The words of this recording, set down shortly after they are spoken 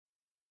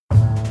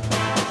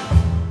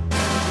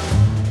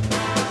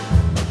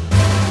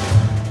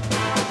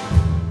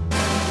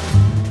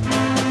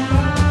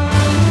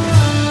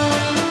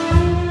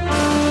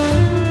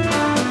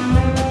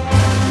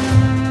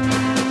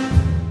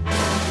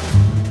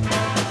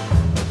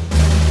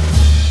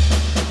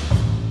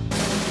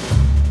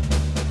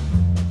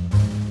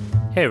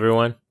Hey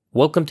everyone,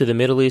 welcome to the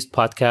Middle East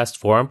Podcast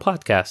Forum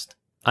podcast.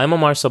 I'm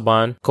Omar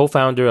Saban,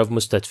 co-founder of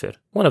Mustadfir,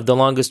 one of the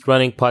longest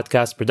running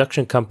podcast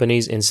production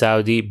companies in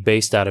Saudi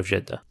based out of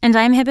Jeddah. And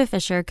I'm Hiba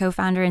Fisher,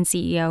 co-founder and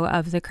CEO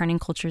of the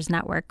Kerning Cultures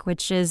Network,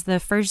 which is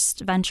the first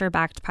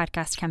venture-backed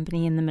podcast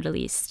company in the Middle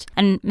East.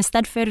 And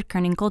Mustadfir,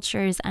 Kerning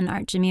Cultures, and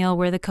Art Jameel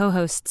were the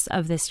co-hosts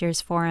of this year's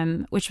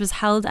forum, which was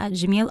held at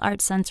Jameel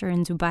Art Center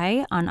in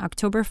Dubai on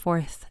October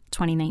 4th,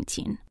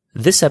 2019.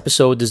 This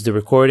episode is the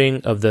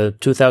recording of the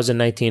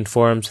 2019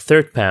 forum's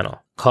third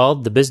panel,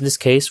 called The Business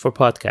Case for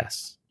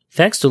Podcasts.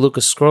 Thanks to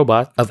Lucas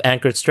Skrobot of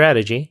Anchored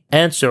Strategy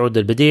and Saud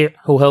Al-Badi',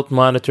 who helped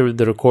monitor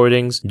the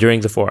recordings during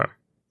the forum.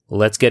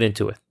 Let's get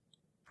into it.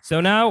 So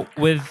now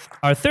with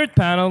our third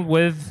panel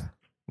with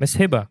Ms.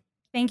 Hiba.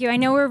 Thank you. I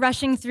know we're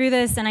rushing through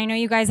this, and I know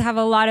you guys have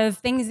a lot of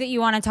things that you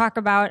want to talk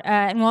about,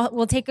 and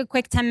we'll take a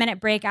quick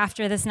 10-minute break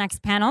after this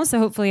next panel, so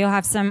hopefully you'll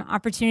have some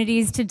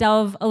opportunities to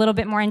delve a little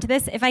bit more into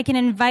this. If I can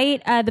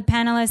invite the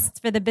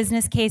panelists for the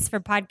business case for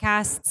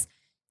podcasts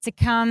to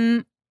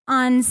come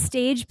on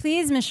stage,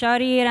 please.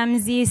 Mashari,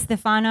 Ramzi,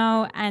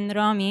 Stefano, and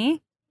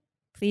Rami,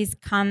 please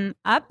come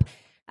up.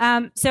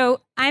 So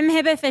I'm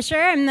Hiba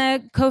Fisher. I'm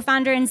the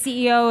co-founder and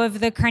CEO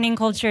of the Kerning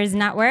Cultures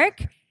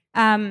Network.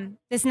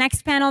 This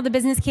next panel, the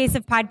business case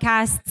of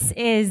podcasts,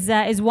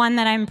 is one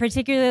that I'm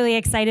particularly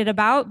excited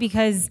about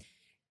because,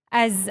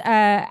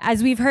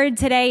 as we've heard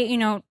today,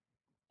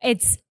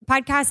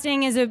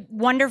 podcasting is a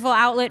wonderful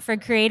outlet for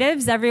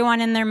creatives. Everyone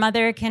and their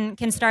mother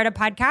can start a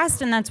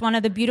podcast, and that's one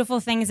of the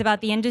beautiful things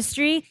about the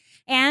industry.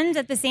 And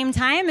at the same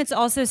time, it's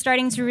also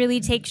starting to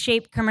really take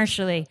shape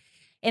commercially.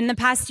 In the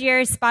past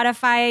year,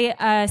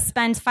 Spotify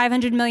spent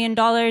 $500 million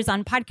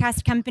on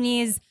podcast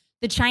companies.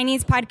 The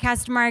Chinese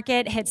podcast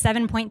market hit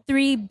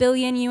 $7.3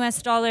 billion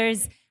US.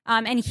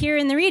 And here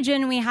in the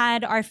region, we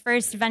had our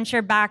first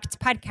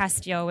venture-backed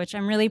podcast deal, which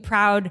I'm really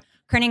proud.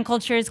 Kerning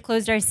Cultures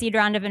closed our seed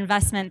round of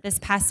investment this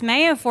past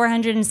May of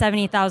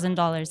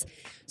 $470,000.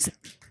 So,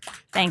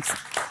 thanks.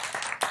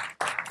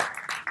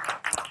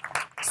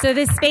 So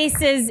this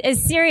space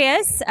is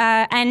serious,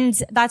 and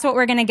that's what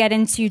we're going to get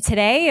into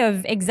today,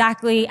 of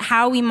exactly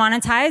how we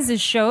monetize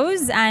as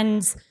shows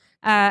and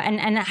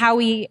how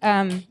we.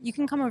 You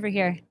can come over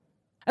here.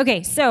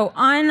 Okay, so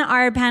on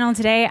our panel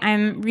today,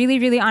 I'm really,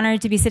 really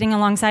honored to be sitting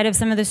alongside of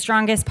some of the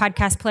strongest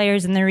podcast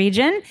players in the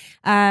region.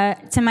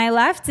 To my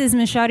left is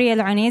Mashari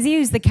Al-Anezi,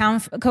 who's the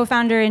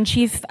co-founder and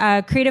chief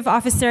creative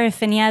officer of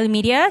Finial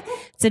Media.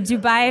 It's a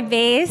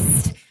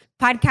Dubai-based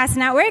podcast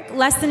network,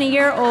 less than a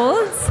year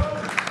old.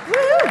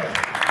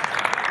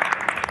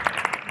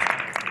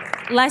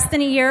 Less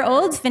than a year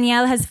old,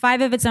 Finial has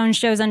 5 of its own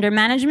shows under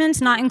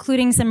management, not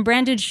including some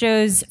branded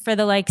shows for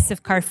the likes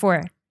of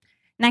Carrefour.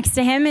 Next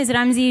to him is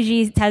Ramzi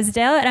G.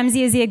 Tezdale.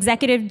 Ramzi is the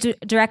executive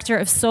director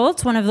of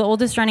Salt, one of the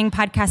oldest running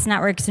podcast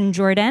networks in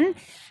Jordan.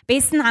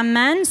 Based in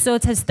Amman,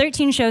 Salt has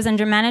 13 shows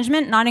under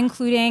management, not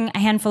including a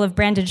handful of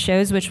branded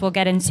shows, which we'll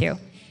get into.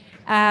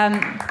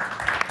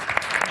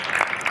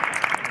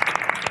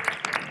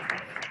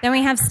 Then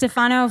we have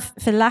Stefano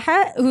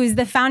Filaha, who is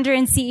the founder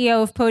and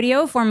CEO of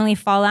Podio, formerly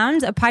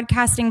Fallound, a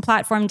podcasting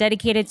platform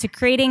dedicated to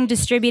creating,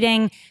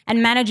 distributing,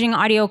 and managing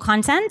audio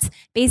content.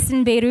 Based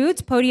in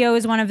Beirut, Podio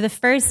is one of the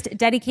first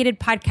dedicated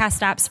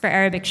podcast apps for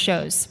Arabic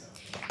shows.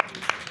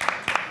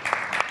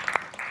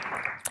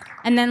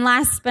 And then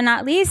last but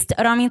not least,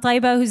 Rami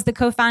Taiba, who's the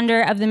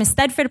co-founder of the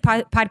Mustadfir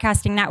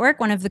Podcasting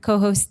Network, one of the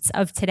co-hosts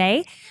of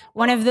today,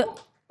 one of the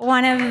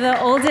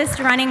oldest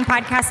running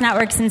podcast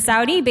networks in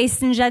Saudi.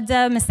 Based in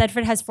Jeddah,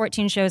 Mustadfir has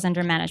 14 shows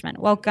under management.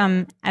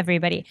 Welcome,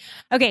 everybody.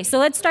 Okay, so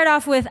let's start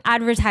off with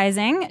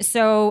advertising.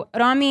 So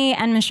Rami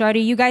and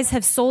Mashari, you guys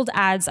have sold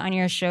ads on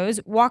your shows.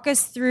 Walk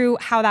us through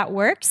how that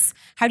works.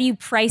 How do you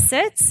price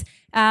it?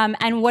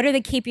 And what are the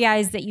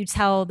KPIs that you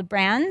tell the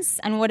brands?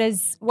 And what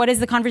is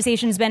the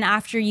conversations been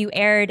after you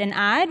aired an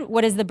ad?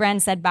 What has the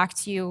brand said back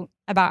to you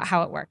about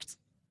how it worked?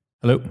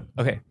 Hello?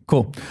 Okay,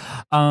 cool.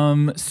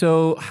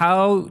 So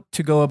how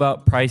to go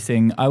about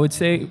pricing? I would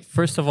say,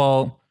 first of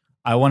all,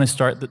 I want to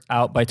start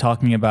out by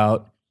talking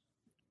about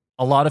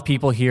a lot of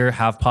people here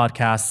have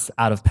podcasts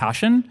out of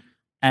passion,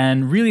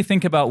 and really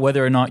think about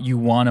whether or not you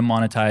want to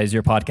monetize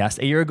your podcast.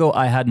 A year ago,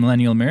 I had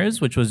Millennial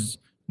Mirrors, which was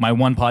my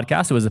one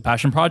podcast. It was a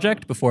passion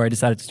project before I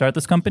decided to start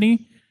this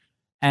company.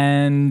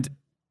 And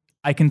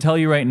I can tell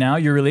you right now,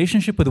 your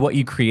relationship with what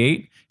you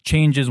create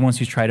changes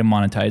once you try to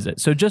monetize it.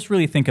 So just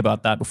really think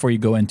about that before you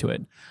go into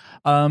it.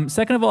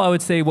 Second of all, I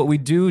would say what we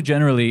do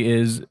generally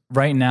is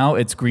right now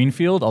it's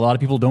greenfield. A lot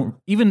of people don't,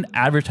 even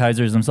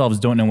advertisers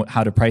themselves don't know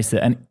how to price it.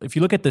 And if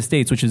you look at the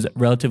States, which is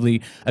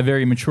relatively a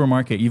very mature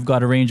market, you've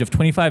got a range of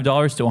 $25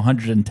 to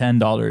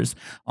 $110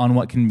 on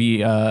what can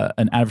be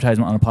an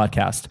advertisement on a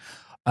podcast.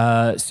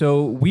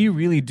 So we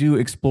really do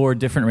explore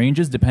different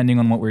ranges depending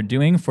on what we're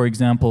doing. For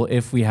example,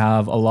 if we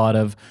have a lot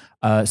of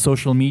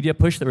social media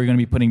push that we're going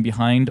to be putting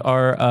behind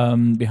our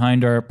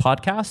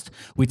podcast,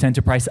 we tend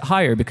to price it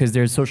higher because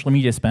there's social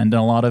media spend, and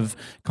a lot of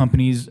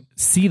companies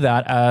see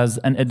that as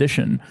an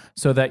addition,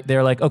 so that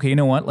they're like, okay, you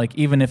know what? Like,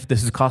 even if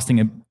this is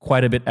costing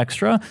quite a bit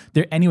extra,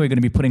 they're anyway going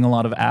to be putting a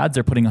lot of ads.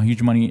 They're putting a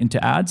huge money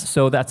into ads,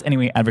 so that's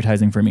anyway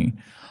advertising for me.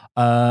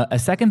 A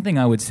second thing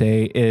I would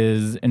say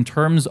is, in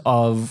terms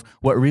of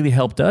what really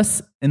helped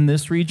us in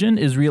this region,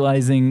 is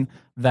realizing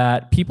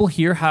that people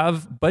here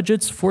have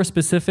budgets for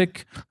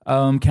specific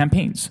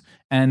campaigns.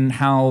 And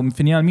how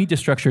Finial Media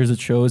structures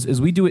it shows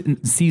is we do it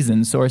in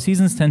seasons. So our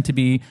seasons tend to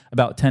be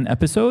about 10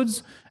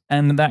 episodes,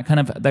 and that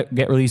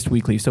get released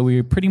weekly. So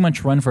we pretty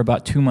much run for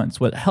about 2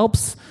 months.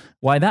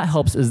 Why that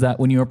helps is that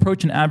when you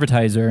approach an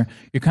advertiser,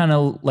 you're kind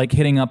of like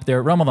hitting up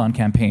their Ramadan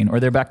campaign or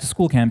their back to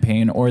school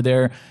campaign or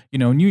their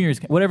New Year's,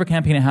 whatever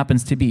campaign it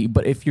happens to be.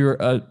 But if you're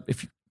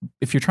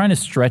trying to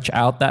stretch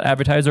out that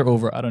advertiser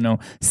over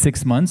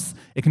 6 months,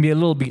 it can be a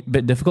little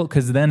bit difficult,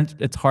 because then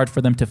it's hard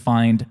for them to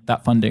find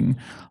that funding.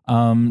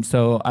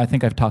 So I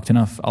think I've talked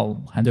enough.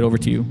 I'll hand it over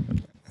to you.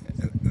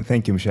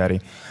 Thank you,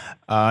 Mishari.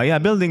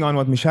 Building on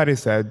what Mishari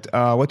said,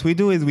 what we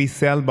do is we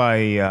sell by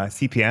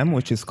CPM,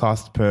 which is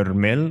cost per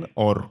mil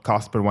or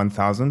cost per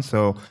 1,000.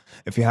 So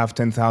if you have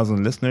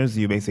 10,000 listeners,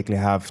 you basically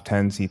have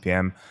 10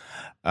 CPM.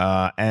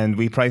 And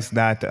we price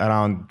that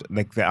around,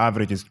 like, the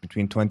average is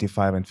between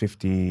 $25 and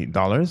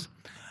 $50.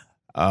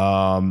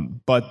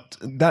 But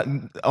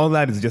all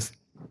that is just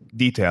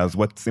details.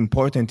 What's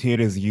important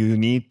here is you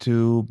need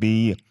to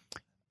be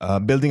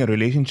building a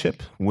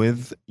relationship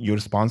with your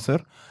sponsor.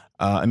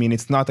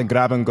 It's not a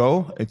grab and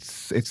go.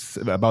 It's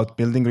about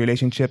building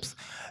relationships,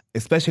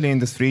 especially in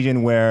this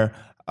region where,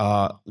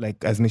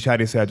 like as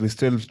Mishari said, we're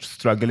still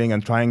struggling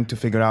and trying to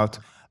figure out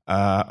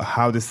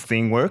how this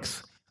thing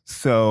works.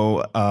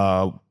 So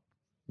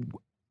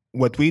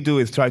what we do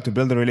is try to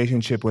build a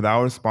relationship with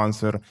our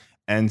sponsor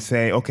and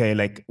say, okay,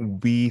 like,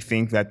 we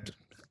think that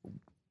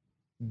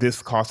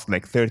this costs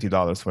like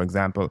 $30, for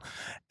example,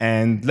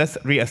 and let's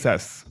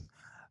reassess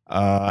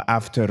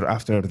after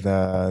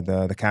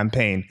the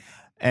campaign.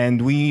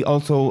 And we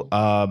also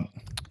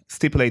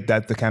stipulate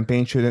that the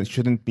campaign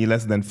shouldn't be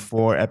less than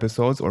 4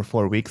 episodes or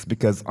 4 weeks,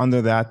 because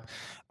under that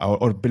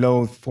or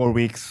below 4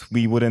 weeks,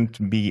 we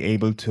wouldn't be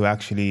able to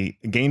actually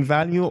gain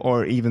value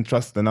or even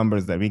trust the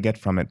numbers that we get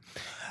from it.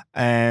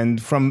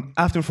 And from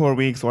after 4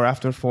 weeks or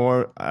after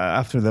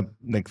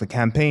the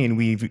campaign,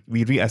 we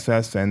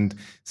reassess and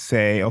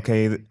say,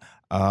 okay,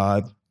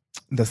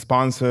 the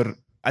sponsor,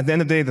 at the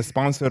end of the day, the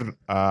sponsor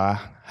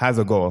has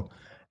a goal.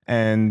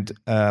 And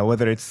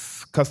whether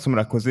it's customer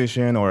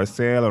acquisition or a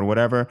sale or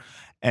whatever,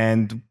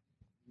 and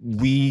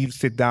we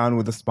sit down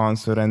with the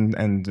sponsor and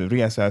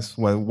reassess,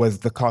 was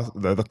the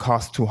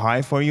cost too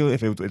high for you?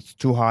 If it's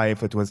too high,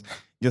 if it was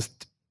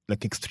just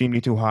like extremely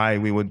too high,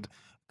 we would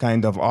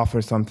kind of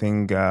offer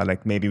something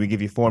like maybe we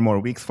give you 4 more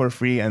weeks for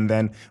free, and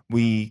then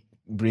we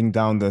bring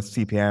down the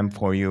CPM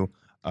for you.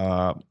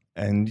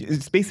 And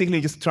it's basically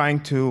just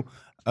trying to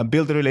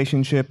build a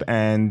relationship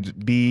and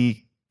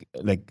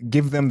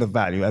give them the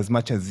value as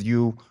much as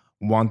you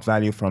want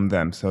value from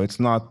them. So it's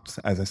not,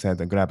 as I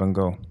said, a grab and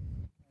go.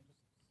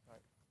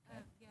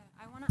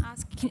 I want to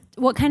ask,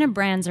 what kind of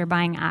brands are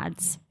buying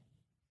ads?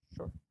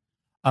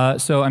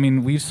 So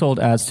we've sold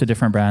ads to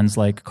different brands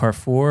like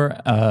Carrefour,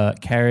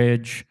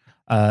 Carriage,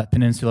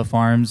 Peninsula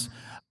Farms,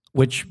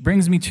 which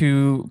brings me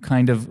to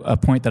kind of a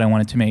point that I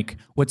wanted to make.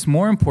 What's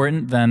more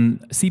important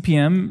than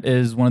CPM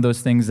is one of those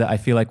things that I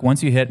feel like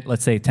once you hit,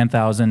 let's say,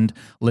 10,000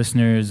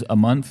 listeners a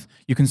month,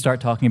 you can start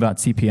talking about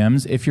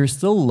CPMs. If you're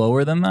still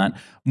lower than that,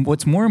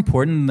 what's more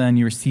important than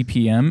your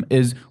CPM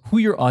is who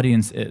your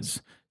audience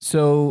is.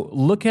 So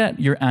look at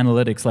your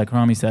analytics, like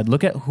Rami said.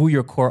 Look at who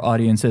your core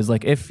audience is.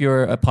 Like if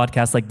you're a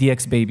podcast like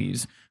DX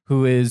Babies,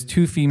 who is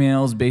 2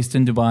 females based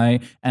in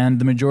Dubai, and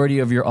the majority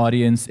of your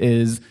audience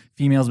is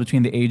females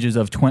between the ages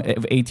of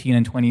 18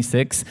 and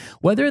 26,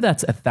 whether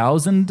that's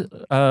 1,000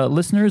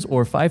 listeners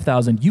or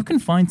 5,000, you can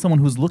find someone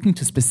who's looking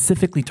to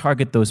specifically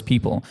target those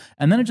people.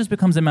 And then it just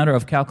becomes a matter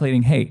of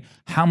calculating, hey,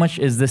 how much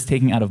is this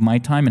taking out of my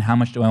time and how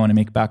much do I want to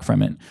make back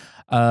from it?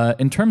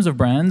 In terms of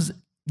brands,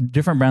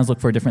 different brands look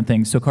for different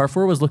things. So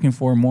Carrefour was looking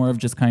for more of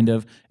just kind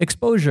of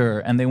exposure,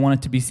 and they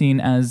wanted to be seen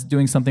as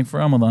doing something for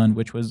Ramadan,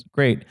 which was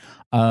great.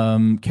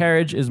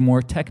 Carriage is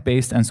more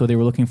tech-based, and so they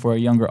were looking for a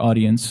younger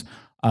audience.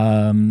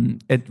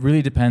 It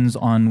really depends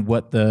on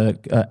what the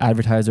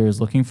advertiser is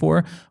looking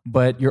for,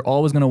 but you're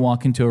always going to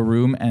walk into a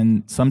room,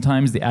 and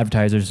sometimes the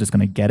advertiser is just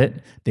going to get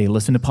it. They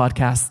listen to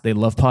podcasts, they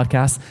love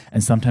podcasts,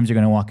 and sometimes you're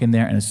going to walk in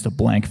there and it's just a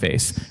blank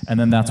face. And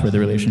then that's where the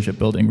relationship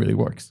building really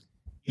works.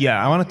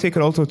 Yeah, I want to take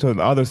it also to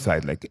the other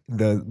side. Like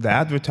the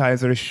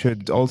advertiser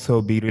should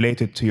also be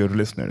related to your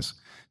listeners.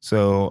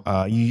 So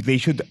they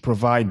should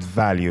provide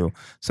value.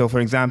 So for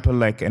example,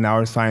 like in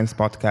our science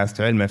podcast,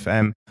 Ilm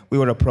FM, we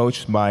were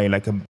approached by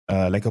like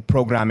a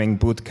programming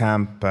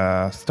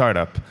bootcamp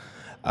startup.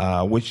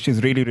 which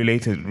is really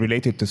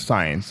related to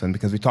science, and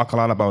because we talk a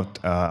lot about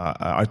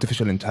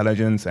artificial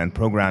intelligence and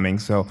programming,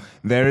 so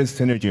there is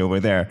synergy over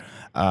there.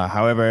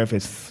 However, if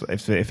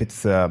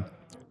it's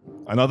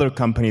another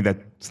company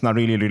that's not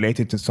really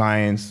related to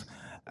science,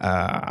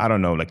 I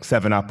don't know, like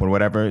 7-Up or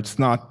whatever, it's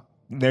not.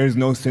 There is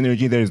no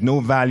synergy. There is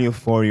no value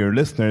for your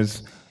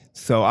listeners.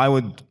 So I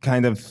would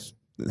kind of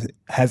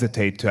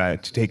hesitate to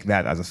take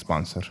that as a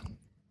sponsor.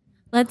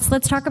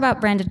 Let's talk about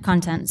branded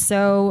content.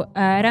 So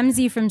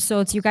Ramzi from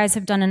Salt, you guys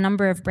have done a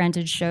number of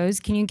branded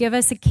shows. Can you give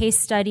us a case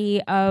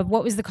study of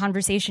what was the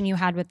conversation you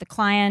had with the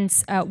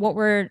clients? What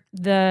were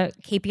the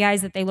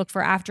KPIs that they look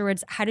for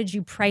afterwards? How did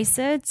you price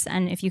it?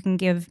 And if you can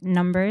give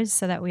numbers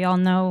so that we all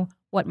know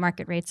what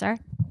market rates are.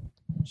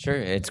 Sure,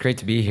 it's great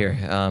to be here.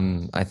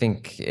 I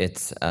think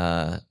it's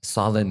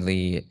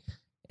solidly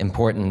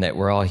important that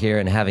we're all here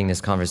and having this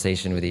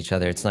conversation with each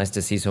other. It's nice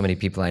to see so many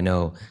people I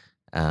know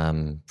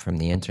from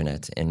the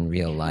internet in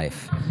real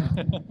life.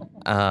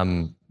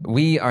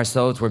 We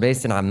ourselves, we're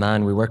based in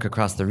Amman. We work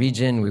across the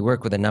region. We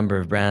work with a number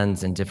of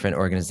brands and different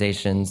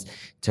organizations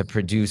to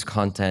produce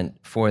content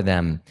for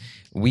them.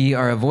 We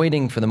are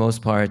avoiding, for the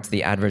most part,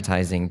 the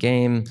advertising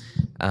game.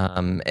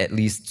 At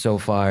least so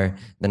far,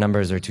 the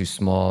numbers are too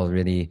small,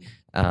 really.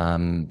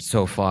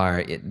 So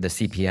far, the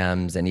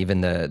CPMs and even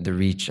the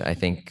reach, I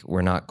think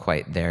we're not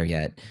quite there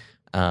yet.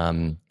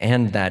 And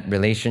that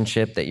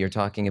relationship that you're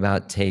talking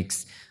about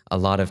takes a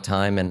lot of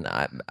time, and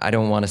I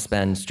don't want to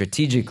spend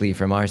strategically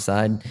from our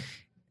side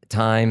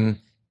time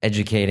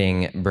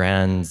educating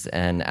brands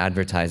and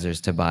advertisers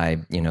to buy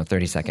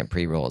 30-second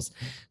pre-rolls.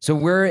 So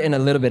we're in a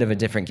little bit of a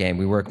different game.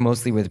 We work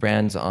mostly with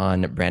brands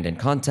on branded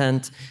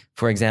content,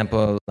 for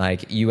example,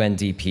 like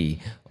UNDP,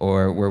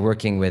 or we're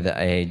working with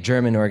a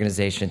German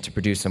organization to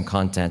produce some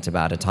content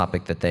about a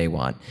topic that they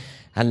want.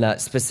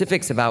 And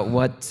specifics about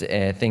what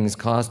things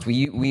cost.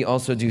 We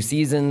also do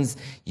seasons,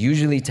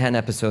 usually 10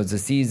 episodes a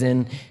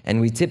season, and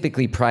we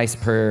typically price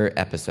per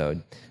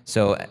episode.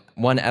 So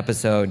one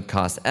episode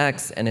costs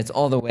X, and it's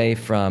all the way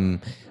from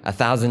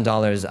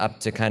 $1,000 up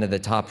to kind of the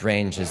top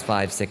range is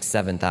 $5,000,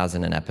 $6,000,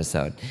 $7,000 an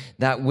episode.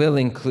 That will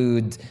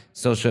include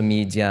social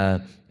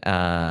media.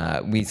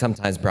 We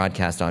sometimes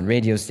broadcast on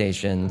radio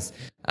stations.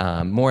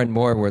 More and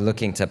more, we're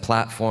looking to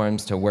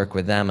platforms to work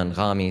with them, and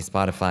Rami,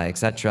 Spotify,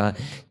 etc.,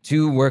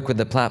 to work with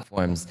the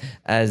platforms.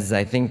 As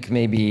I think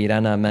maybe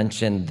Rana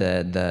mentioned,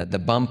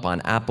 the bump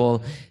on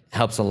Apple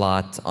helps a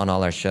lot on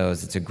all our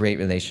shows. It's a great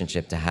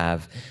relationship to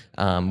have.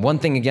 One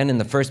thing, again, in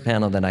the first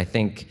panel that I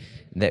think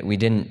that we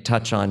didn't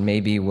touch on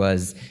maybe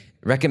was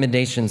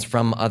recommendations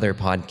from other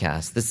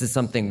podcasts. This is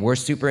something we're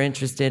super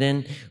interested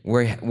in.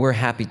 We're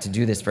happy to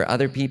do this for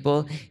other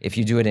people if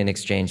you do it in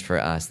exchange for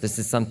us. This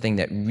is something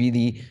that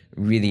really,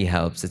 really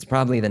helps. It's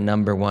probably the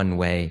number one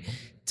way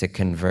to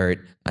convert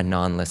a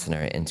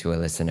non-listener into a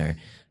listener.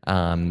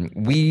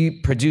 We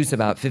produce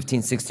about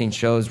 15, 16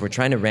 shows. We're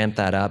trying to ramp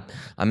that up.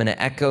 I'm going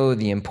to echo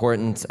the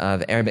importance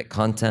of Arabic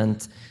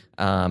content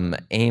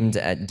aimed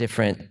at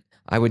different,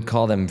 I would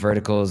call them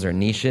verticals or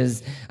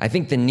niches. I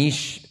think the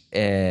niche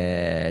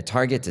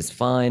target is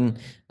fine.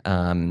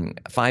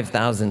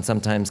 5,000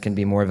 sometimes can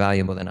be more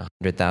valuable than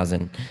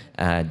 100,000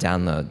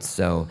 downloads.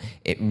 So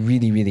it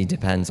really, really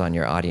depends on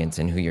your audience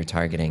and who you're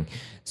targeting.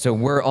 So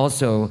we're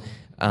also,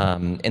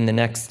 in the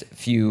next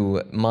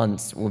few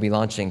months, we'll be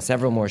launching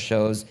several more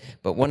shows.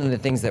 But one of the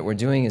things that we're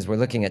doing is we're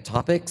looking at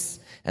topics,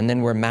 and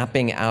then we're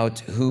mapping out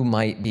who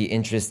might be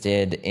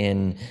interested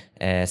in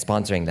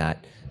sponsoring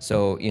that.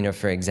 So,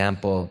 for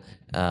example,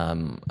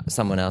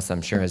 someone else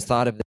I'm sure has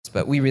thought of this,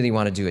 but we really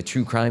want to do a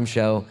true crime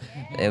show.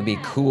 It'll be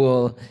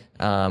cool.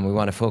 We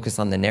want to focus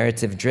on the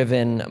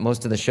narrative-driven.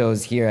 Most of the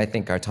shows here, I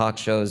think, are talk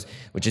shows,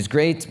 which is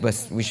great,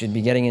 but we should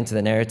be getting into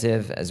the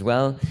narrative as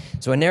well.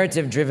 So a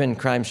narrative-driven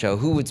crime show,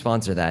 who would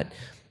sponsor that?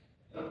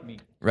 Me.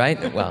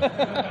 Right? Well,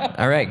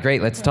 all right,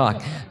 great, let's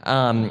talk.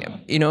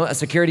 A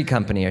security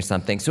company or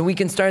something. So we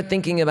can start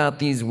thinking about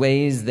these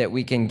ways that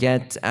we can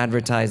get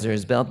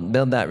advertisers,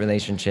 build that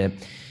relationship.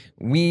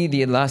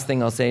 The last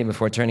thing I'll say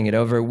before turning it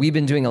over, we've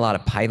been doing a lot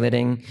of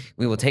piloting.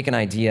 We will take an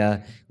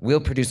idea,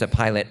 we'll produce a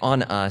pilot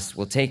on us,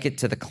 we'll take it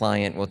to the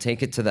client, we'll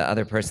take it to the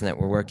other person that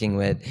we're working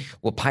with,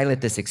 we'll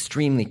pilot this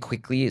extremely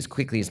quickly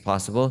as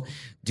possible,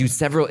 do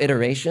several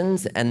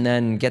iterations, and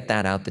then get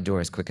that out the door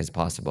as quick as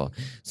possible.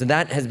 So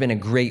that has been a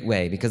great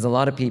way, because a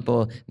lot of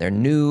people, they're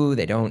new,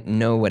 they don't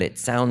know what it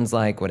sounds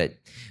like, what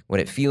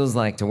it feels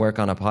like to work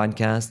on a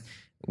podcast.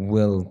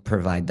 We'll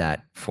provide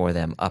that for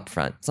them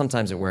upfront.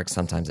 Sometimes it works,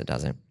 sometimes it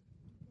doesn't.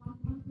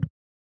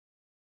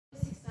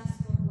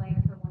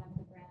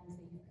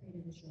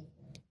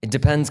 It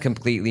depends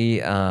completely.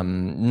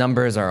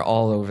 Numbers are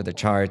all over the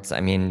charts. I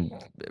mean,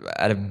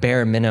 at a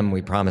bare minimum,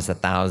 we promise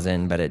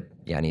 1,000, but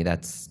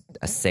that's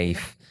a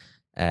safe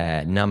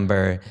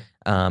number.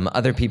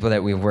 Other people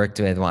that we've worked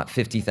with want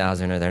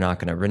 50,000, or they're not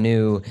going to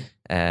renew,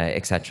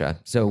 etc.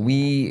 So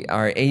we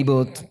are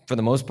able to, for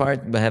the most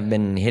part, have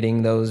been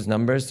hitting those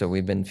numbers. So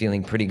we've been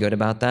feeling pretty good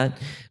about that.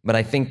 But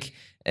I think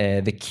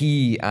the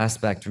key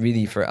aspect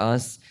really for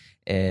us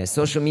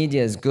Social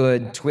media is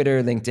good.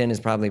 Twitter, LinkedIn is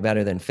probably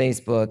better than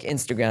Facebook.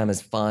 Instagram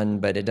is fun,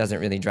 but it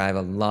doesn't really drive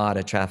a lot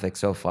of traffic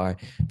so far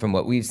from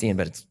what we've seen,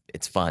 but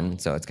it's fun,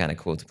 so it's kind of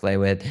cool to play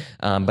with.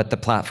 But the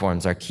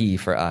platforms are key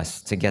for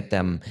us to get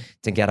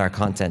our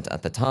content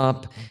at the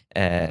top,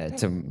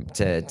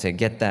 to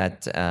get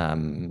that,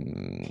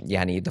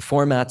 the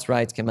formats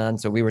right, Kaman.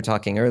 So we were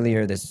talking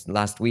earlier this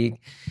last week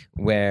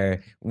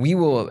where we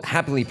will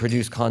happily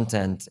produce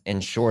content in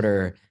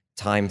shorter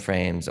time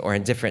frames or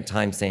in different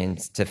time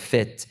frames to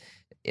fit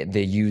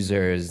the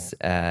user's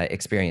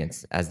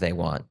experience as they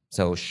want.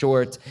 So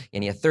short, a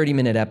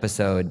 30-minute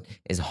episode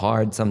is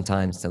hard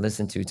sometimes to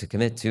listen to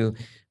commit to,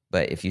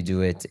 but if you do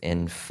it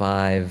in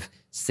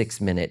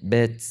 5-6-minute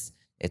bits,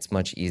 it's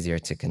much easier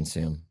to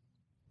consume.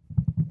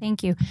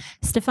 Thank you.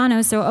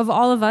 Stefano, so of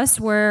all of us,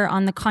 we're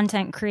on the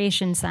content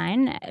creation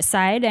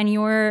side, and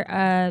you're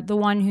the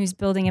one who's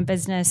building a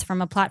business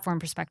from a platform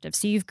perspective.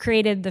 So you've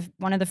created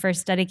one of the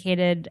first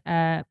dedicated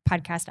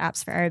podcast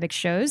apps for Arabic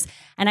shows.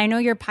 And I know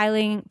you're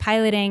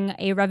piloting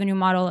a revenue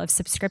model of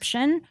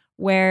subscription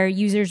where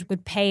users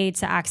would pay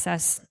to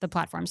access the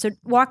platform. So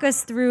walk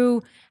us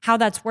through how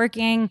that's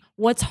working,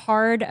 what's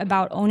hard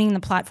about owning the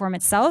platform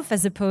itself,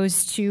 as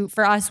opposed to,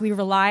 for us, we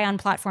rely on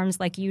platforms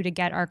like you to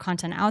get our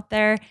content out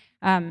there.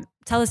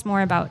 Tell us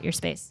more about your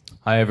space.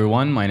 Hi,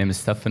 everyone. My name is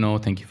Stefano.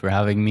 Thank you for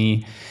having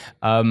me.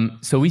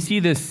 So we see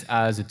this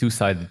as a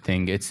two-sided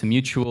thing. It's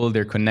mutual.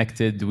 They're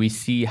connected. We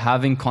see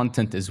having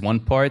content is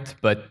one part,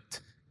 but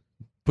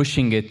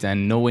pushing it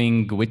and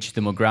knowing which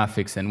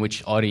demographics and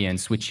which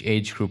audience, which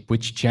age group,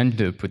 which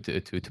gender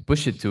to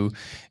push it to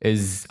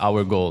is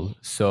our goal.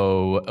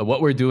 So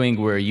what we're doing,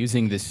 we're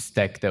using this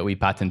tech that we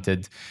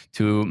patented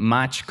to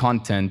match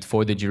content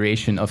for the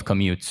duration of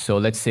commute. So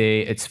let's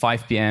say it's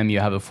 5 p.m.,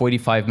 you have a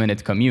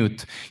 45-minute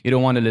commute. You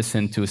don't want to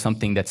listen to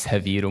something that's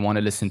heavy. You don't want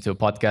to listen to a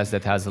podcast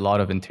that has a lot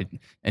of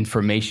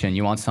information.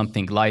 You want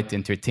something light,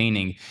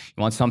 entertaining. You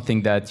want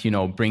something that,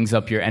 brings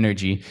up your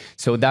energy.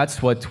 So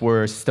that's what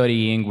we're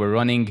studying. We're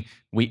running.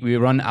 We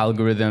run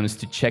algorithms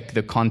to check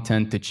the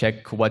content, to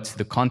check what's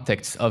the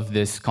context of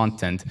this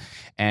content.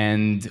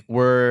 And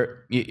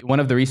one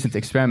of the recent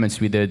experiments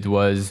we did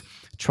was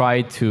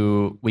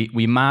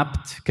we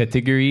mapped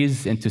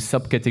categories into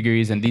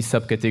subcategories, and these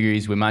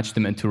subcategories, we matched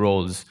them into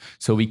roles.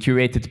 So we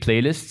curated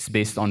playlists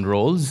based on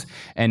roles,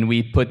 and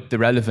we put the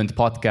relevant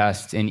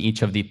podcasts in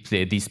each of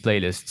these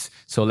playlists.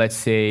 So let's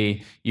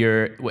say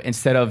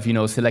instead of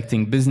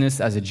selecting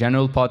business as a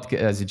general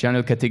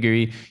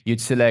category,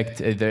 you'd select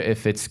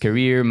if it's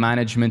career,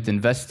 management,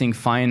 investing,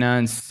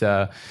 finance,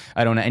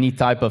 any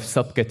type of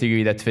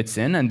subcategory that fits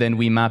in, and then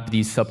we map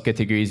these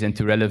subcategories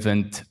into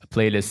relevant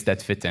playlists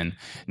that fit in.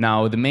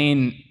 Now, the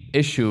main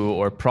issue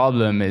or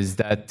problem is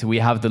that we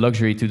have the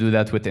luxury to do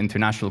that with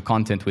international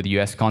content, with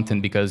US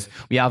content, because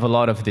we have a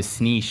lot of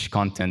this niche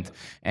content,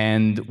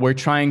 and we're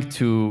trying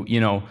to,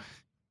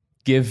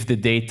 give the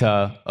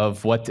data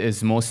of what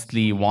is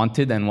mostly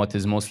wanted and what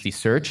is mostly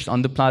searched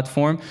on the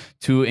platform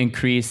to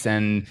increase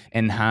and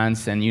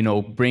enhance and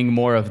bring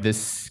more of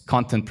this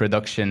content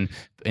production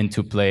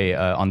into play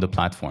on the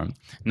platform.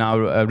 Now,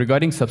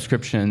 regarding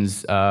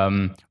subscriptions,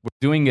 we're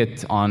doing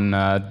it on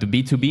the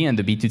B2B and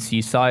the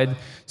B2C side.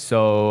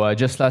 So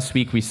just last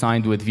week, we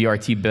signed with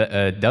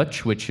VRT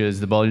Dutch, which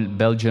is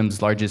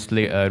Belgium's largest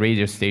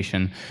radio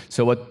station.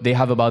 So they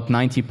have about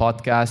 90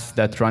 podcasts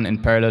that run in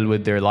parallel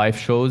with their live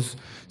shows.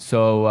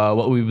 So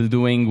what we will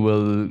doing,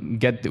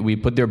 we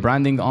put their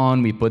branding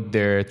on,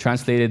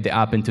 translated the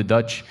app into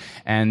Dutch,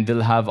 and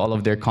they'll have all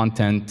of their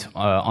content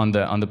on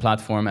the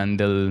platform, and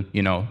they'll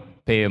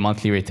pay a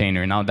monthly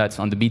retainer. Now that's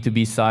on the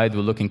B2B side.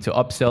 We're looking to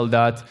upsell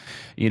that.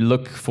 You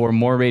look for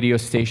more radio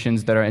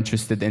stations that are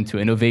interested into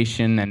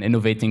innovation and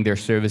innovating their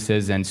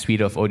services and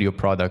suite of audio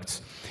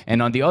products.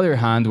 And on the other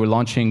hand, we're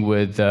launching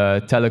with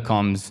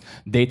telecoms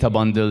data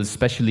bundles,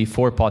 especially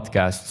for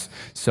podcasts.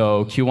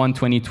 So Q1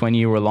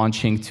 2020, we're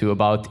launching to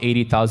about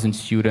 80,000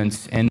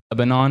 students in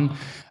Lebanon,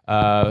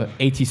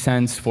 80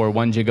 cents for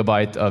 1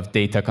 gigabyte of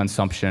data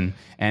consumption.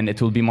 And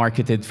it will be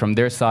marketed from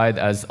their side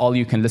as all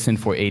you can listen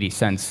for 80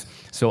 cents.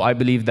 So I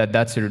believe that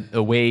that's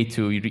a way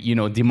to,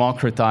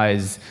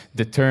 democratize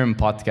the term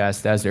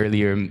podcast, as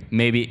earlier,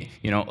 maybe,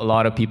 a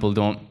lot of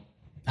people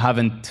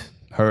haven't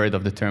heard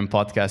of the term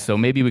podcast. So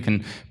maybe we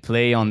can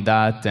play on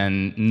that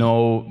and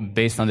know,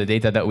 based on the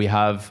data that we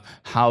have,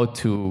 how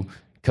to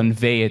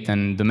convey it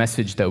and the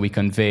message that we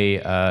convey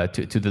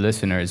to the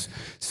listeners.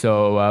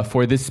 So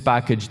for this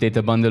package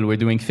data bundle, we're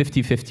doing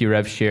 50-50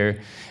 rev share,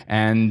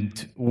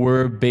 and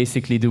we're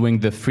basically doing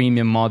the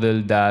freemium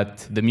model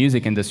that the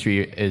music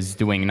industry is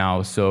doing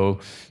now. So,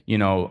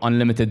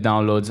 unlimited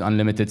downloads,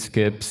 unlimited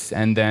skips,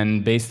 and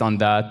then based on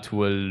that,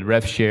 we'll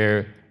rev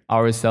share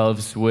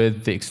ourselves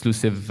with the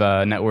exclusive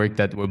network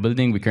that we're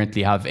building. We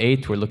currently have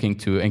 8. We're looking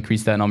to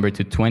increase that number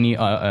to 20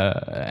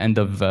 end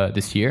of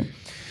this year.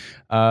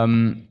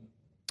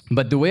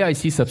 But the way I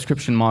see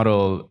subscription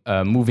model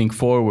moving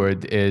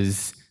forward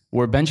is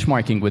we're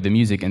benchmarking with the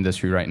music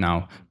industry right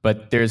now,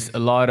 but there's a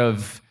lot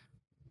of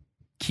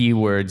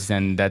keywords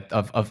and that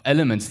of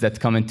elements that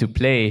come into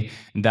play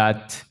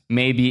that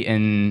maybe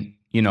in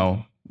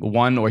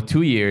 1 or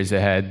 2 years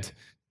ahead,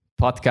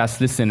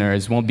 podcast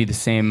listeners won't be the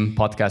same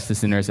podcast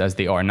listeners as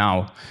they are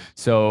now.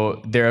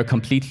 So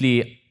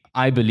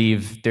I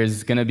believe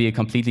there's going to be a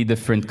completely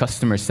different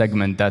customer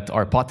segment that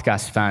are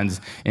podcast fans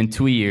in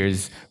 2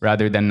 years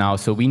rather than now.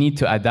 So we need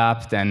to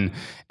adapt and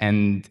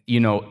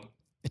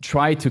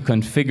try to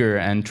configure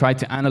and try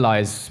to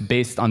analyze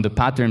based on the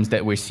patterns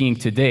that we're seeing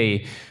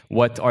today,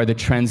 what are the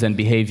trends and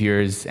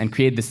behaviors, and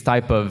create this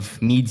type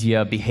of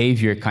media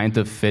behavior kind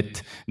of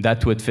fit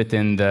that would fit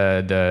in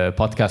the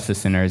podcast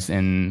listeners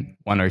in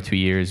 1 or 2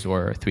 years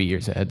or 3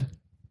 years ahead.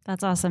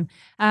 That's awesome.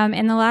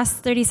 In the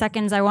last 30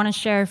 seconds, I want to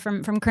share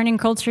from Kerning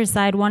Culture's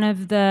side, one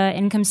of the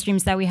income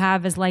streams that we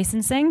have is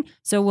licensing.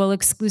 So we'll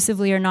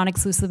exclusively or not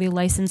exclusively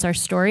license our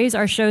stories.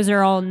 Our shows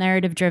are all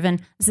narrative driven.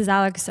 This is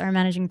Alex, our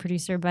managing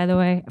producer, by the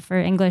way, for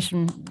English.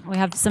 And we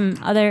have some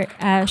other,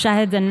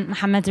 Shahid and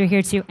Mohammed are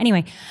here too.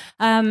 Anyway,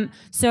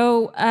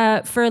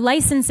 for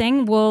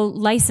licensing, we'll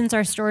license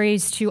our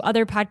stories to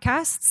other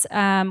podcasts.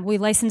 We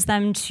license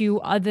them to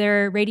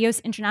other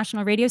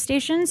international radio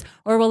stations,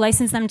 or we'll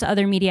license them to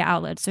other media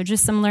outlets. So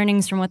just some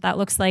learnings from what that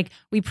looks like.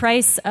 We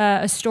price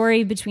a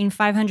story between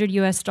 $500 to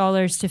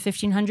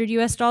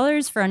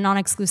 $1,500 for a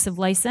non-exclusive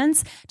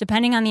license,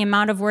 depending on the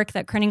amount of work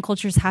that Kerning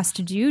Cultures has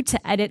to do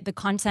to edit the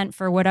content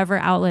for whatever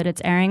outlet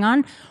it's airing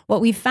on. What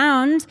we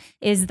found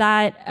is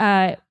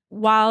that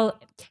while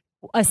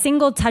a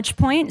single touch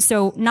point,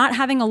 so not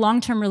having a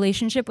long-term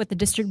relationship with the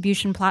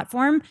distribution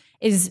platform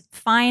is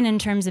fine in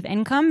terms of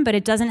income, but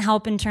it doesn't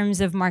help in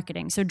terms of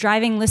marketing. So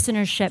driving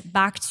listenership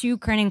back to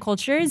Kerning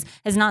Cultures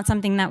is not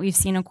something that we've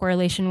seen a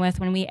correlation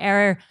with when we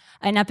air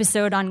an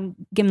episode on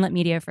Gimlet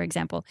Media, for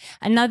example.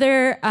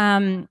 Another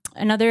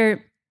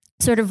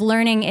sort of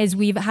learning is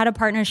we've had a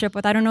partnership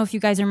with, I don't know if you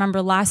guys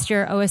remember, last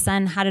year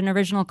OSN had an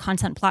original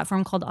content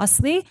platform called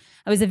Asli.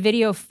 It was a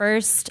video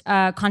first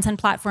content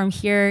platform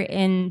here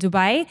in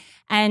Dubai.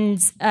 And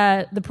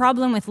the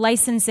problem with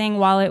licensing,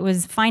 while it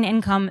was fine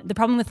income, the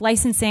problem with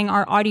licensing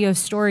our audio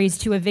stories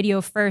to a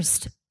video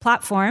first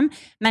platform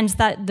meant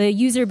that the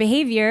user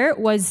behavior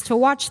was to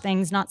watch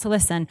things, not to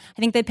listen.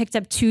 I think they picked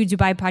up 2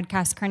 Dubai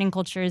podcasts, Kerning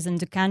Cultures and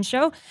Dukkan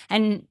Show,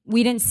 and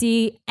we didn't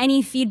see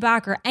any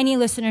feedback or any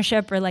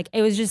listenership, or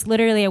it was just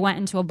literally it went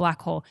into a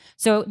black hole.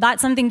 So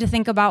that's something to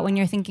think about when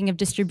you're thinking of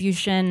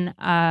distribution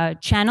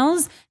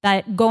channels,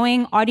 that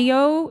going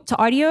audio to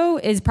audio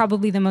is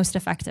probably the most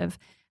effective.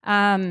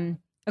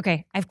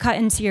 Okay, I've cut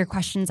into your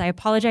questions. I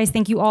apologize.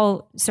 Thank you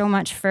all so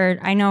much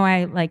I know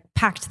I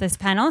packed this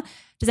panel.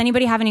 Does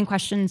anybody have any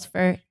questions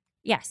for,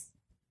 yes?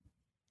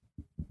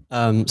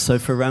 So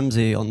for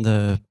Ramsey on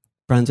the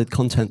branded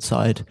content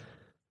side,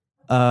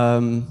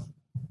 I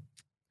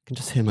can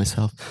just hear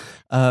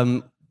myself.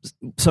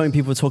 Something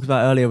people were talking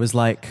about earlier was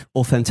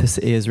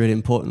authenticity is really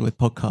important with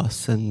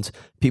podcasts, and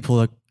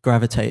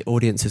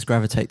audiences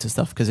gravitate to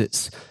stuff because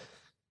it's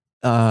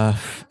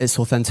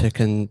authentic,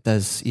 and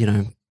there's,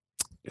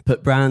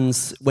 but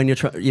brands, when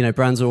you're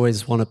brands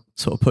always want to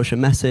sort of push a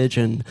message,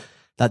 and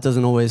that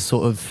doesn't always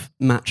sort of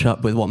match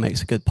up with what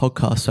makes a good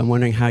podcast. So I'm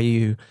wondering how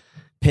you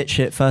pitch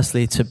it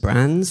firstly to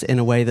brands in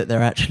a way that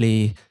they're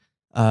actually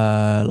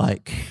I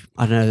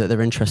don't know, that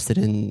they're interested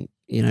in,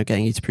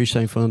 getting you to produce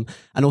something for them,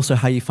 and also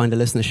how you find a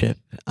listenership,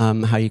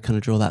 how you kind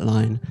of draw that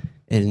line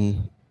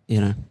in,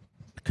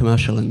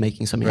 commercial and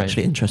making something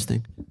actually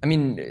interesting. I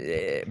mean,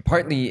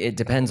 partly it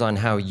depends on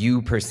how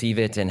you perceive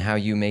it and how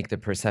you make the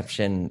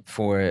perception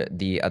for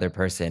the other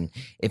person.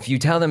 If you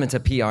tell them it's a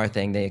PR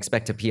thing, they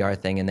expect a PR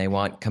thing and they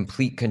want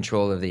complete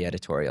control of the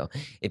editorial.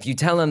 If you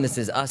tell them this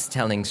is us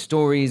telling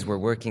stories, we're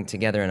working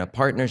together in a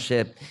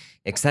partnership,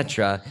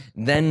 etc.,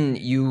 then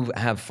you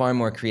have far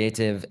more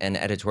creative and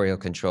editorial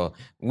control,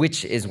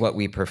 which is what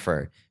we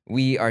prefer.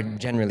 We are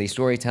generally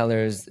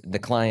storytellers. The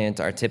client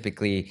are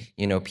typically,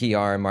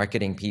 PR,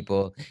 marketing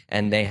people,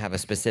 and they have a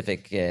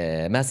specific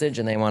message,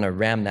 and they want to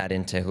ram that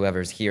into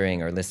whoever's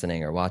hearing or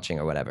listening or watching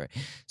or whatever.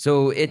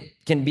 So it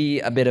can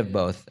be a bit of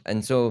both.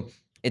 And so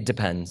it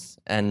depends.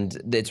 And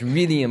it's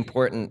really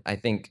important, I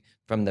think,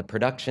 from the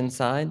production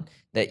side,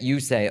 that you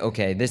say,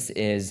 okay, this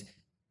is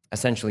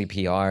essentially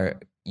PR.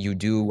 You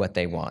do what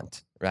they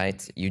want,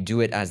 right? You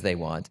do it as they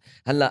want.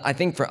 I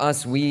think for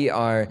us,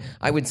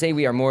 I would say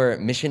we are more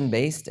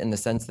mission-based in the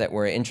sense that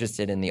we're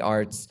interested in the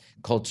arts,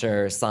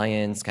 culture,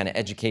 science, kind of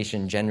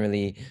education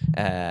generally,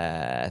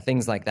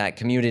 things like that,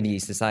 community,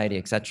 society,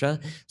 etc.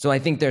 So I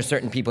think there are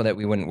certain people that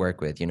we wouldn't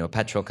work with,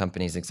 petrol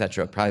companies,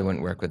 etc. Probably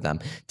wouldn't work with them.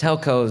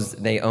 Telcos,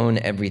 they own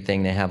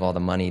everything. They have all the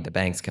money. The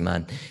banks come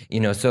on,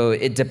 so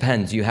it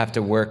depends. You have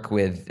to work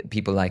with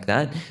people like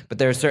that. But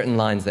there are certain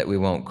lines that we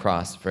won't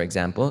cross, for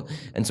example.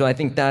 And so I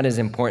think that is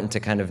important to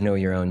kind of know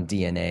your own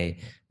DNA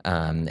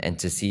and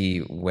to see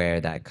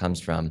where that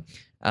comes from.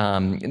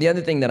 The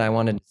other thing that I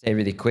wanted to say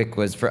really quick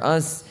was, for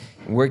us,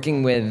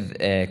 working with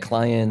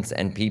clients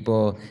and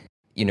people,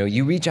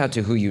 you reach out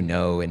to who you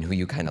know and who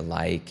you kind of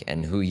like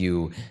and who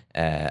you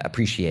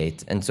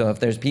appreciate. And so if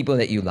there's people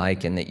that you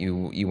like and that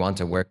you want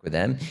to work with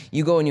them,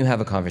 you go and you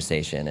have a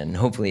conversation, and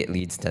hopefully it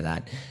leads to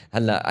that.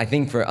 I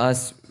think for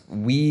us,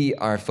 we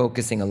are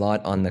focusing a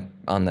lot on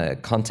the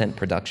content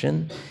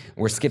production.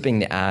 We're skipping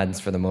the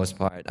ads for the most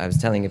part. I was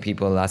telling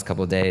people the last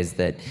couple of days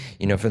that,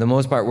 for the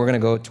most part, we're going to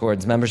go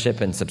towards membership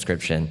and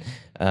subscription.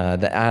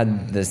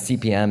 The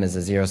CPM is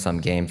a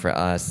zero-sum game for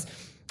us.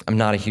 I'm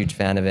not a huge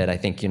fan of it. I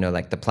think,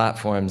 like the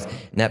platforms,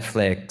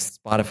 Netflix,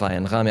 Spotify,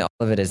 and Rami, all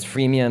of it is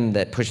freemium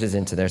that pushes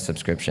into their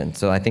subscription.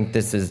 So I think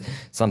this is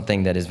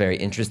something that is very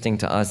interesting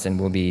to us, and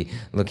we'll be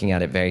looking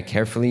at it very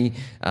carefully.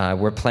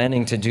 We're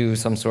planning to do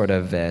some sort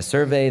of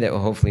survey that will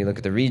hopefully look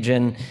at the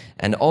region.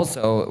 And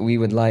also, we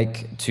would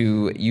like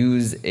to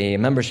use a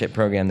membership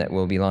program that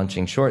we'll be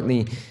launching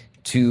shortly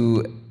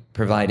to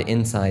provide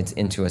insights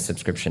into a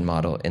subscription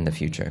model in the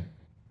future.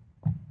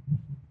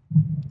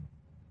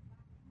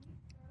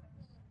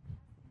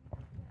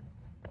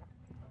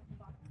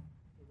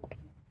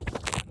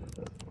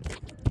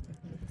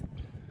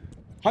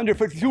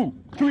 $152,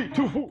 3,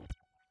 2, 4.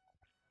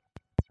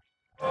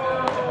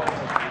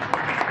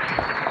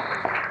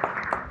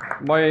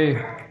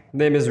 My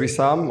name is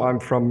Wissam. I'm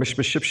from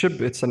Mishmish Shibshib.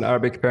 It's an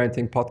Arabic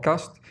parenting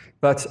podcast.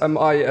 That's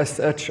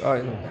M-I-S-H-I.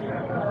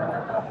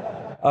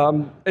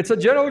 It's a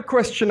general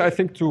question, I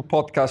think, to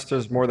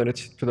podcasters more than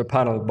it's to the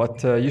panel.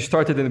 But you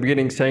started in the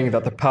beginning saying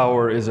that the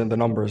power is in the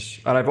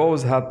numbers. And I've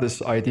always had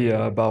this idea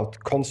about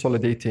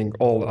consolidating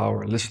all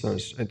our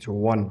listeners into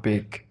one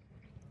big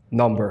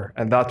number.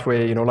 And that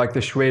way, like the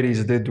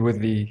Shwairis did with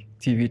the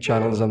TV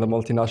channels and the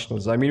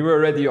multinationals. I mean, we're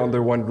already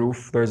under one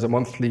roof. There's a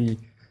monthly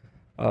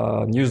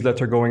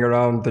newsletter going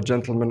around. The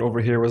gentleman over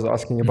here was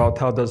asking about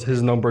how does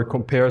his number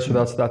compare, so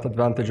that's that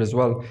advantage as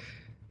well.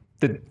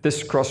 Did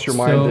this cross your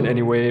mind in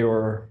any way,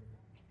 or?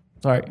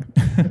 Sorry.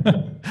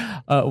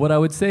 What I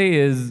would say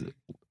is,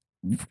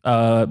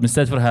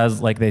 Mustadfar has,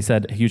 like they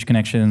said, huge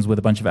connections with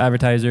a bunch of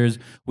advertisers.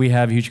 We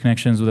have huge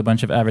connections with a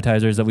bunch of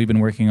advertisers that we've been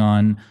working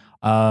on.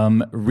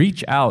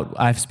 Reach out.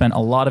 I've spent a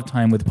lot of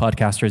time with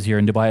podcasters here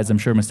in Dubai, as I'm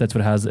sure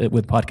Mustadfar has it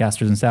with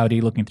podcasters in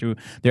Saudi, looking through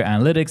their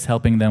analytics,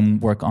 helping them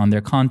work on their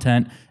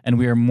content. And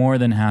we are more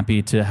than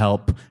happy to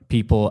help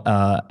people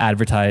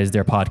advertise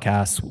their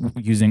podcasts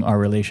using our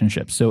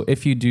relationships. So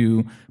if you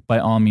do, by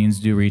all means,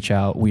 do reach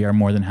out. We are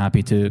more than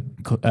happy to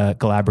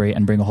collaborate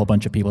and bring a whole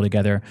bunch of people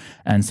together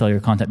and sell your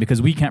content,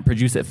 because we can't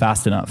produce it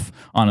fast enough,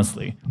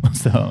 honestly.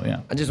 So,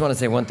 yeah. I just want to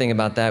say one thing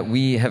about that.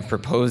 We have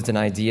proposed an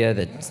idea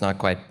that's not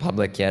quite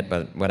public yet,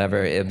 but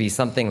whatever. It'll be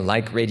something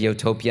like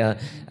Radiotopia,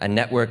 a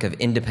network of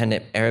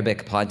independent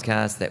Arabic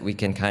podcasts that we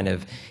can kind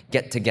of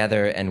get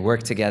together and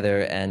work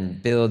together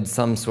and build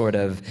some sort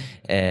of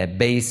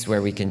base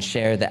where we can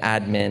share the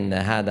admin, the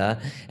hada,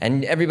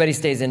 and everybody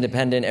stays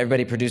independent.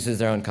 Everybody produces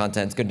their own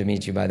content. It's good to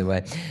meet you, by the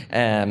way.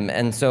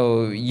 And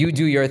so you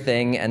do your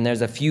thing, and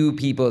there's a few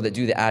people that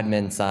do the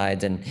admin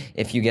side, and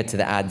if you get to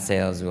the ad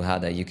sales,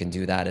 hada, you can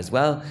do that as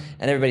well.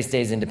 And everybody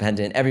stays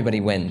independent.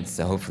 Everybody wins.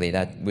 So hopefully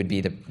that would be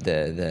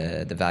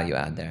the value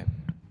add there.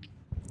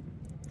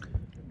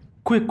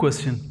 Quick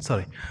question,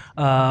 sorry.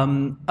 I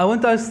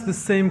want to ask the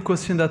same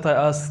question that I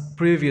asked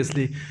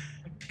previously.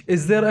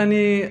 Is there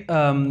any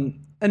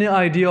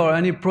idea or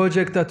any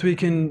project that we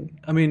can,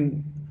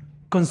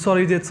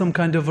 consolidate some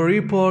kind of a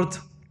report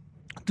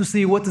to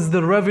see what is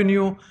the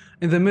revenue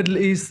in the Middle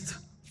East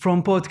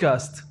from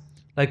podcast?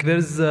 Like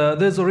there's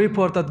a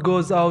report that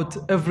goes out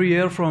every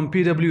year from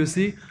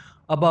PwC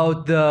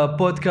about the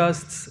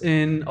podcasts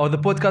or the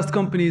podcast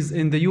companies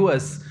in the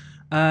US.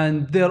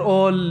 And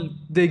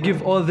they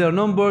give all their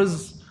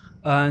numbers,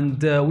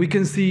 and we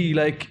can see,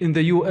 like in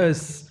the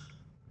US,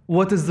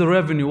 what is the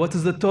revenue, what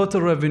is the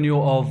total revenue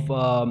of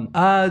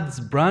ads,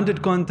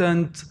 branded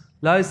content,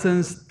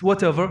 licensed,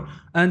 whatever,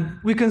 and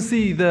we can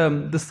see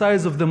the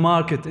size of the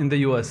market in the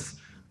US.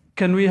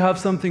 Can we have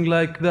something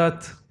like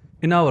that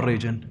in our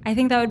region? I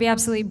think that would be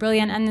absolutely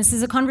brilliant. And this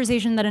is a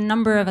conversation that a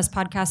number of us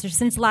podcasters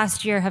since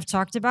last year have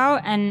talked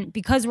about. And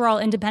because we're all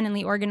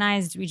independently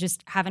organized, we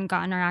just haven't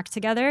gotten our act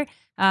together.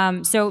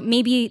 So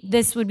maybe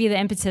this would be the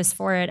impetus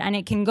for it. And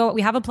it can go,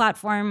 we have a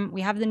platform,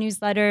 we have the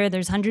newsletter,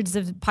 there's hundreds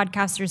of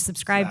podcasters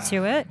subscribed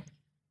to it.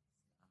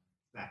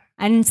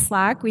 And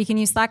Slack, we can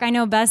use Slack. I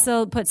know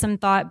Basil put some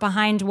thought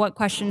behind what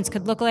questions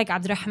could look like.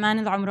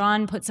 Abdurrahman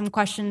al-Umran put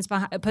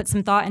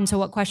some thought into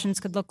what questions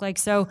could look like.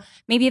 So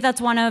maybe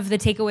that's one of the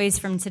takeaways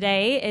from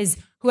today is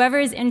whoever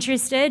is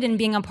interested in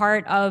being a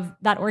part of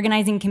that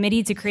organizing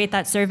committee to create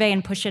that survey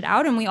and push it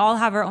out. And we all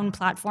have our own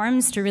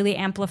platforms to really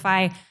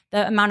amplify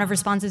the amount of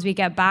responses we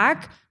get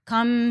back.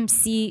 Come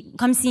see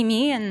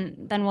me, and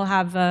then we'll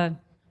have a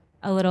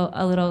little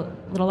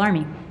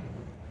army.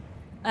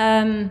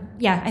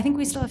 Yeah, I think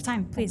we still have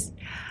time, please.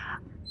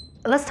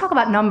 Let's talk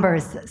about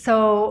numbers.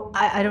 So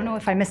I don't know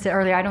if I missed it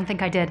earlier. I don't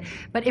think I did.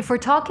 But if we're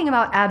talking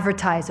about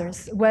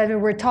advertisers, whether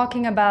we're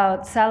talking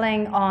about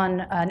selling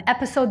on an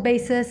episode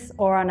basis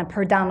or on a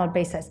per download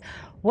basis,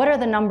 what are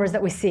the numbers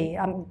that we see?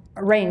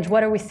 Range.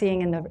 What are we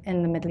seeing in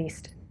the Middle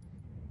East?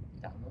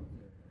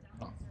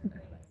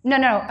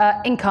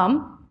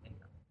 income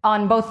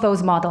on both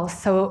those models.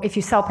 So if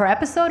you sell per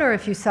episode or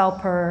if you sell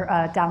per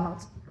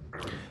downloads.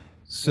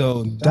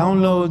 So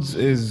downloads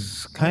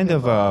is kind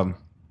of a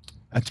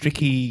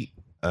tricky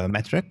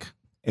metric.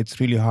 It's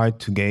really hard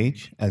to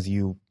gauge, as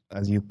you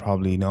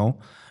probably know.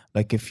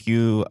 Like if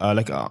you on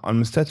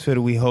Mustetfir,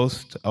 we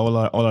host all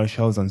our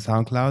shows on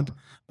SoundCloud.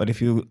 But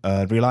if you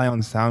rely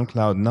on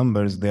SoundCloud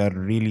numbers, they are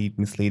really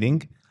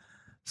misleading.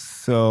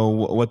 So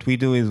what we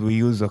do is we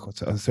use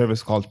a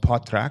service called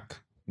Podtrack,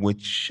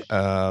 which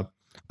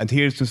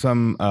adheres to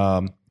some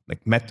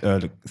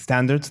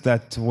standards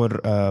that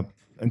were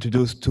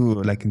introduced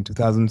in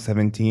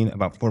 2017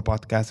 for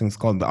podcasting. It's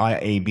called the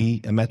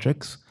IAB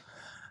metrics.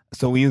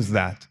 So we use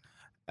that.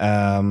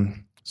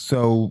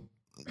 So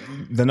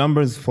the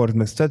numbers for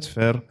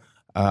Mustetfir,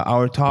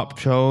 our top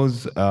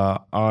shows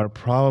are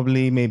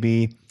probably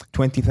maybe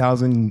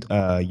 20,000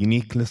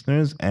 unique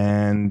listeners.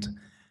 And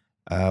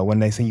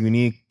when I say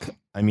unique,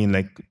 I mean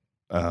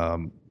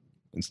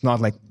it's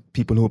not like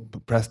people who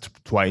pressed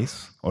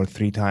twice or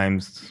 3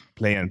 times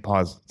play and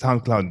pause.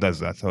 SoundCloud does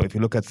that. So if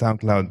you look at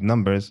SoundCloud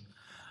numbers,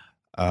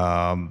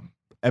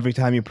 every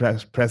time you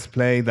press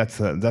play, that's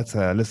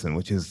a listen,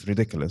 which is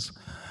ridiculous.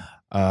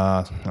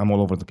 I'm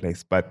all over the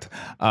place, but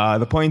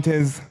the point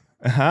is,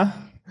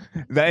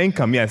 the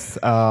income, yes.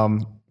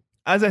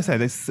 As I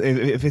said,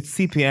 if it's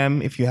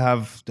CPM, if you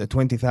have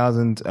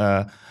 20,000,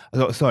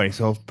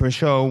 so per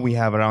show we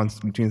have around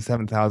between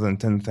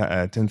 7,000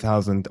 and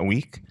 10,000 a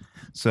week.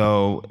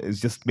 So it's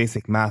just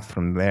basic math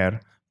from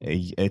there.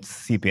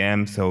 It's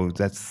CPM, so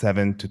that's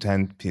 7 to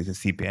 10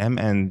 CPM,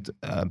 and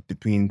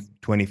between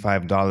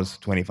 $25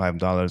 to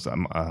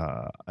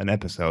 $25 an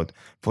episode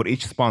for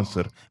each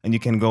sponsor. And you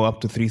can go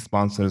up to 3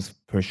 sponsors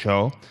per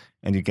show,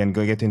 and you can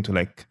go get into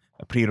like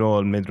a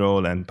pre-roll,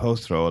 mid-roll, and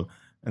post-roll,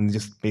 and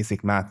just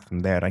basic math from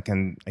there. I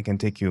can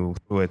take you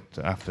through it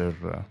after.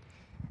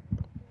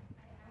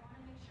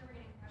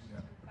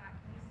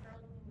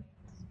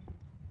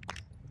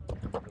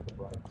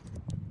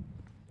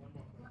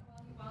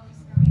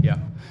 Yeah.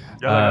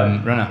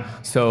 Rana.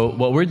 So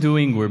what we're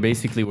doing, we're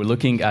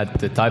looking at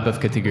the type of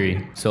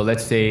category. So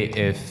let's say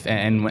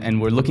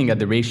and we're looking at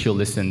the ratio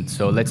listened.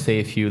 So let's say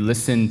if you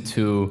listen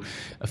to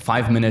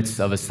 5 minutes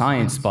of a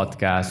science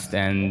podcast,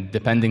 and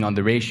depending on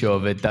the ratio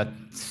of it,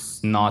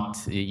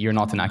 you're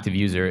not an active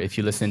user. If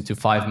you listen to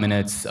 5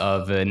 minutes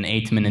of an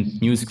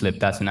 8-minute news clip,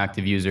 that's an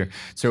active user.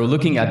 So we're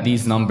looking at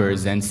these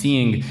numbers and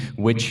seeing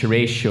which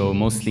ratio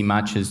mostly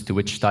matches to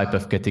which type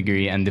of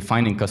category and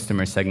defining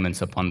customer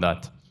segments upon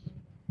that.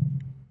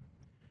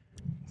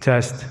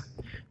 Test.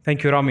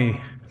 Thank you, Rami,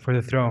 for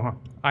the throw.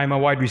 I'm a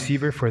wide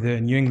receiver for the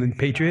New England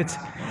Patriots.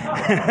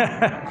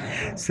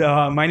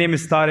 So my name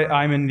is Tariq.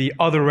 I'm in the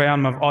other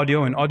realm of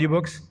audio and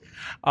audiobooks.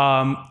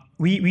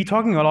 We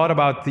talking a lot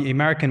about the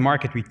American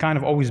market. We kind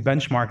of always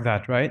benchmark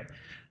that, right?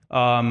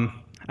 And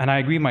I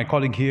agree with my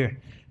colleague here.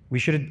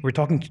 We're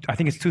talking. I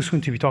think it's too soon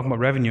to be talking about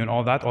revenue and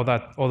all that.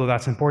 Although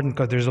that's important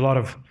because there's a lot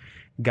of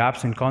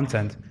gaps in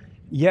content.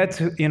 Yet,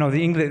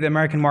 the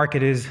American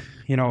market is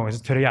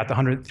today at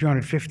 $350,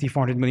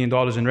 $400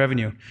 million in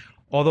revenue.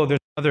 Although there's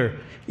another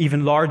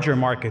even larger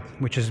market,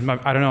 which is,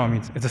 I don't know,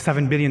 it's a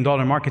 $7 billion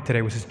market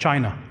today, which is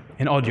China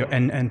in audio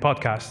and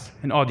podcasts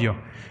in audio,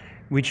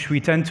 which we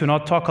tend to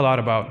not talk a lot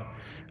about.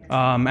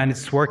 And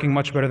it's working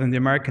much better than the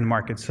American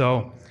market.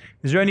 So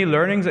is there any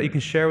learnings that you can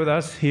share with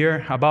us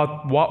here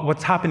about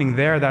what's happening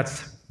there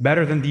that's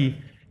better than the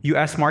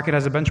US market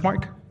as a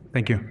benchmark?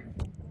 Thank you.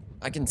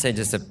 I can say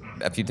just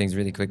a few things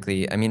really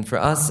quickly. For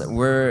us,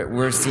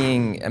 we're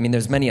seeing.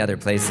 There's many other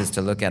places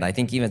to look at. I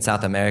think even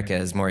South America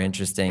is more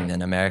interesting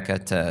than America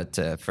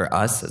for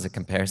us as a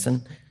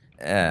comparison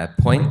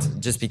point,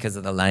 just because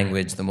of the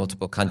language, the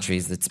multiple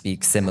countries that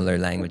speak similar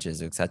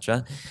languages,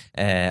 etc.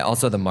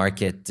 Also, the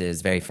market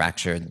is very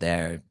fractured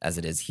there, as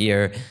it is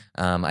here.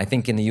 I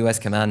think in the U.S.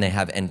 Command they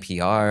have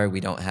NPR.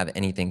 We don't have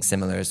anything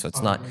similar, so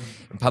it's not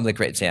public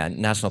radio. Yeah,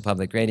 National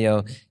Public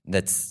Radio.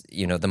 That's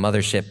the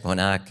mothership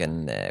Honak,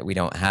 and we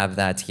don't have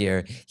that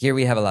here. Here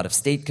we have a lot of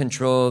state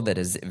control that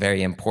is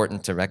very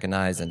important to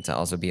recognize and to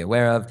also be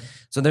aware of.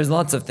 So there's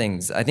lots of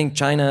things. I think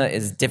China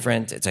is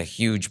different. It's a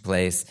huge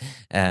place,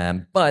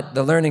 but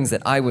the learnings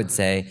that I would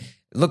say.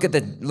 Go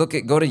to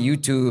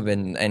YouTube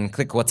and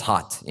click what's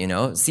hot,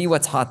 see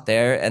what's hot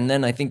there. And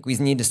then I think we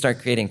need to start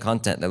creating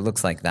content that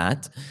looks like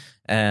that.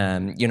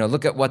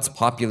 Look at what's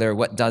popular,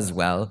 what does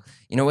well.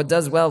 What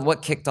does well,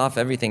 what kicked off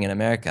everything in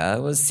America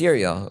was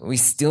Serial. We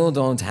still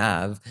don't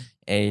have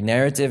a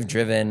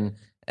narrative-driven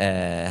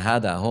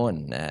hada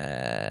hon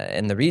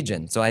in the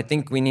region. So I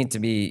think we need to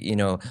be,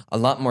 a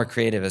lot more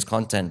creative as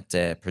content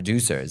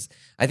producers.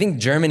 I think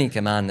Germany,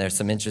 Kaman, there's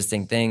some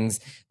interesting things.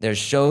 There's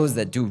shows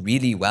that do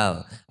really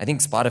well. I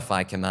think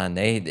Spotify, Kaman,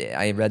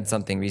 I read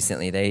something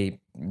recently.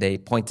 they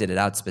pointed it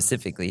out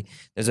specifically.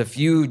 There's a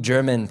few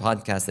German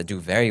podcasts that do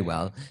very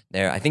well.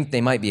 I think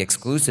they might be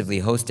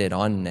exclusively hosted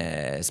on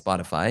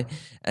Spotify.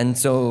 And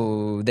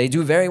so they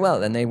do very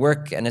well and they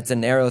work, and it's a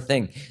narrow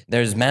thing.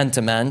 There's Man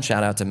to Man,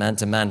 shout out to Man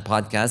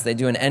podcast. They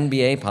do an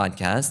NBA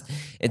podcast.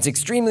 It's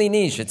extremely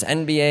niche. It's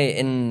NBA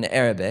in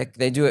Arabic.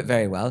 They do it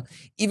very well.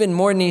 Even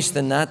more niche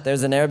than that,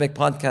 there's an Arabic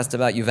podcast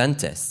about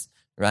Juventus,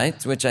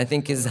 right? Which I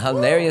think is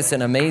hilarious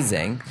and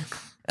amazing.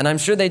 And I'm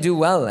sure they do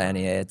well,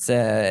 Annie. It's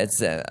a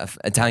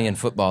Italian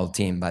football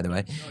team, by the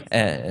way.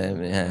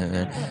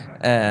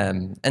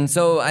 And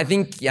so I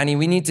think,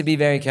 we need to be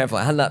very careful.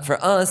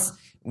 For us,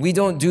 we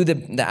don't do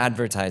the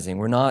advertising.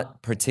 We're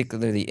not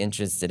particularly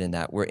interested in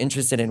that. We're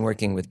interested in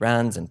working with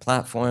brands and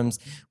platforms.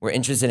 We're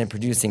interested in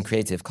producing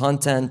creative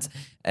content,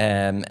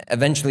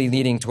 eventually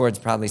leading towards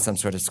probably some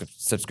sort of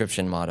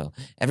subscription model.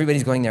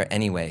 Everybody's going there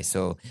anyway.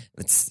 So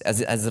let's,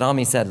 as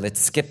Rami said,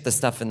 let's skip the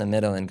stuff in the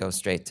middle and go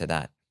straight to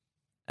that.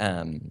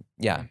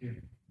 Yeah.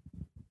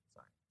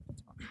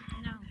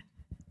 No,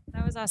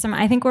 that was awesome.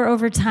 I think we're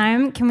over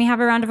time. Can we have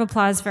a round of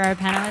applause for our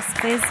panelists,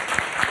 please?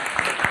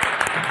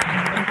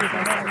 Thank you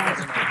guys so much.